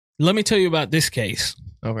let me tell you about this case.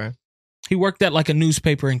 Okay. He worked at like a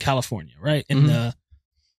newspaper in California, right? In the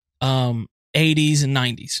 80s and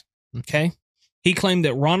 90s. Okay. He claimed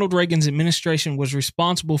that Ronald Reagan's administration was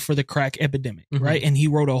responsible for the crack epidemic, right? And he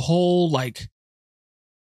wrote a whole, like,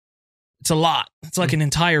 it's a lot. It's like an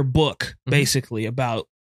entire book, basically, about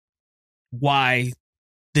why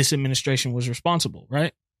this administration was responsible,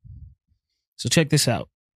 right? So check this out.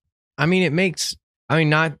 I mean,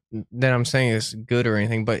 not that I'm saying it's good or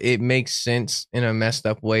anything, but it makes sense in a messed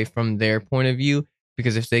up way from their point of view,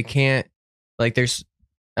 because if they can't, like, there's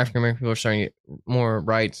African American people are starting to get more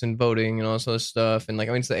rights and voting and all this other stuff. And like,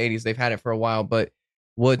 I mean, it's the 80s, they've had it for a while, but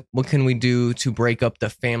what can we do to break up the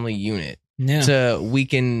family unit to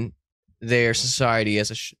weaken their society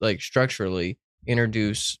as structurally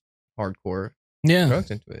introduce hardcore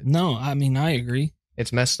drugs into it? No, I mean, I agree.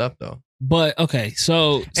 It's messed up though. But okay,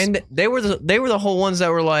 so and they were the whole ones that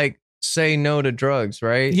were like, say no to drugs,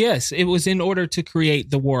 right? Yes, it was in order to create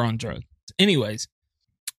the war on drugs. Anyways,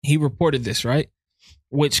 he reported this, right?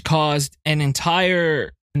 Which caused an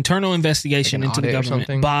entire internal investigation into the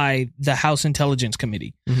government by the House Intelligence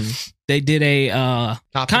Committee. They did a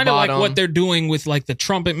kind of like what they're doing with like the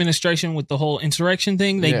Trump administration with the whole insurrection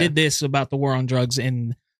thing. They did this about the war on drugs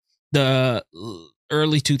in the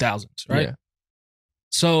early 2000s, right? Yeah.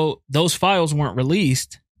 So those files weren't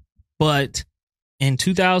released, but in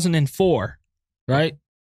 2004, right,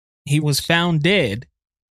 he was found dead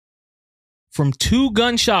from 2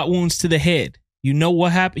 gunshot wounds to the head. You know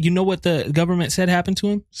what happened? You know what the government said happened to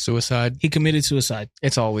him? Suicide. He committed suicide.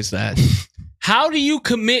 It's always that. How do you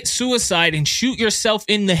commit suicide and shoot yourself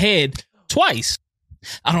in the head twice?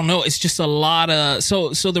 I don't know. It's just a lot of...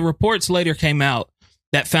 So the reports later came out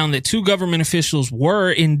that found that 2 government officials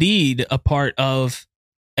were indeed a part of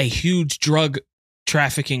a huge drug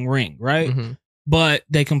trafficking ring, right? But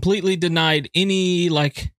they completely denied any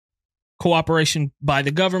like cooperation by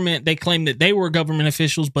the government. They claimed that they were government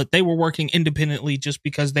officials, but they were working independently just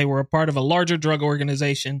because they were a part of a larger drug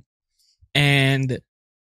organization. And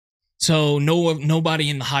so nobody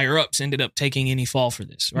in the higher ups ended up taking any fall for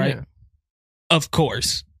this, right? Yeah. Of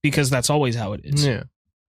course, because that's always how it is. Yeah.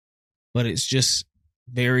 But it's just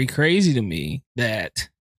very crazy to me that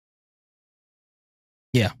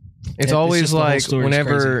it's always like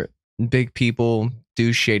whenever big people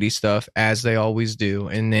do shady stuff, as they always do,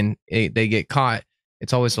 and then they get caught,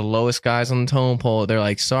 it's always the lowest guys on the totem pole. They're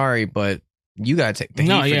like, sorry, but you gotta take the heat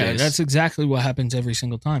for this. That's exactly what happens every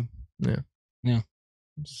single time. Yeah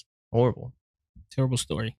It's horrible. Terrible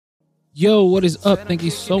story. Yo, what is up? Thank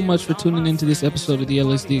you so much for tuning into this episode of the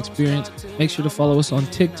LSD Experience. Make sure to follow us on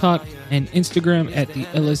TikTok and Instagram at the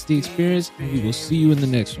LSD Experience, and we will see you in the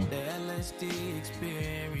next one.